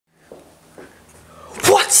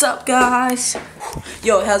What's up, guys?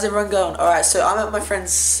 Yo, how's everyone going? Alright, so I'm at my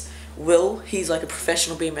friend's Will. He's like a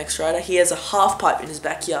professional BMX rider. He has a half pipe in his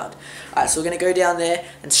backyard. Alright, so we're gonna go down there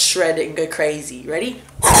and shred it and go crazy. Ready?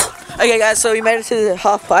 Okay, guys, so we made it to the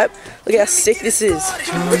half pipe. Look how sick this is.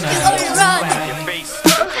 Till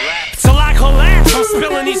I collapse, I'm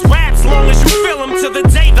spilling these raps. Long as you feel them to the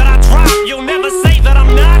day that I drop, you'll never say that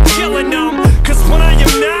I'm not killing them. Cause when I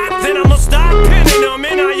am not, then I'ma stop pinning them.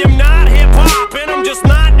 And I am not hip-hop, and I'm just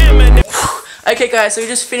not Eminem. Okay, guys, so we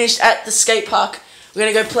just finished at the skate park. We're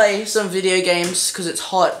gonna go play some video games because it's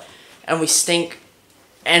hot and we stink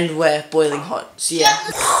and we're boiling hot. So yeah.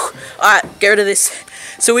 Alright, get rid of this.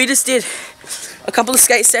 So we just did a couple of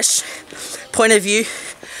skate sesh point of view.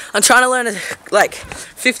 I'm trying to learn like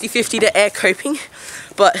 50-50 to air coping,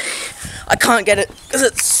 but I can't get it because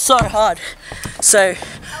it's so hard. So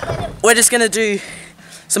we're just gonna do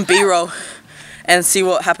some B-roll and see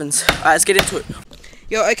what happens. Alright, let's get into it.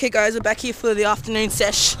 Yo, okay guys, we're back here for the afternoon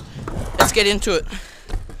sesh. Let's get into it.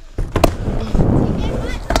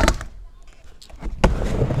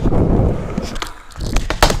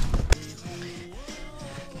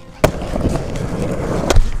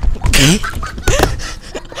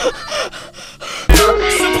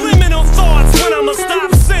 Subliminal thoughts when I'ma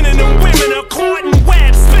stop sinning, and women are caught in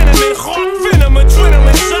web spinning in hot venom,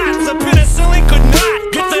 adrenaline shots. A penicillin could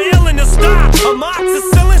not get the illness to stop.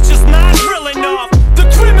 Amoxicillin's just not real enough. The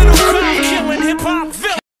criminal crowd killing hip hop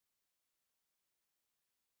villain.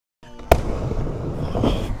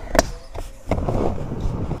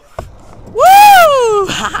 Woo!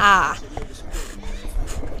 Haha!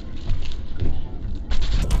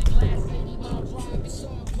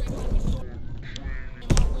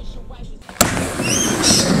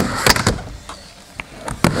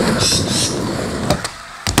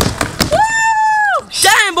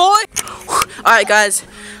 Alright guys,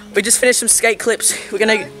 we just finished some skate clips. We're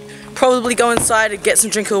gonna probably go inside and get some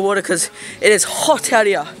drink of water because it is hot out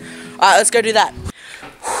here. Alright, let's go do that.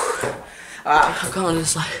 Alright, I've gone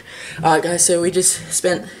this like. Alright guys, so we just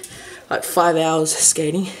spent like 5 hours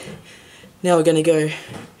skating. Now we're gonna go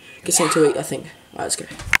get something to eat, I think. Alright, let's go.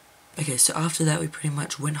 Okay, so after that we pretty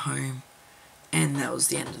much went home and that was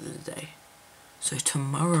the end of the day. So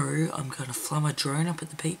tomorrow I'm gonna fly my drone up at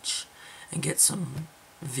the beach and get some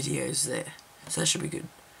videos there. So that should be good.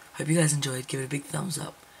 Hope you guys enjoyed. Give it a big thumbs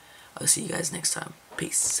up. I'll see you guys next time.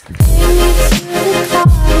 Peace.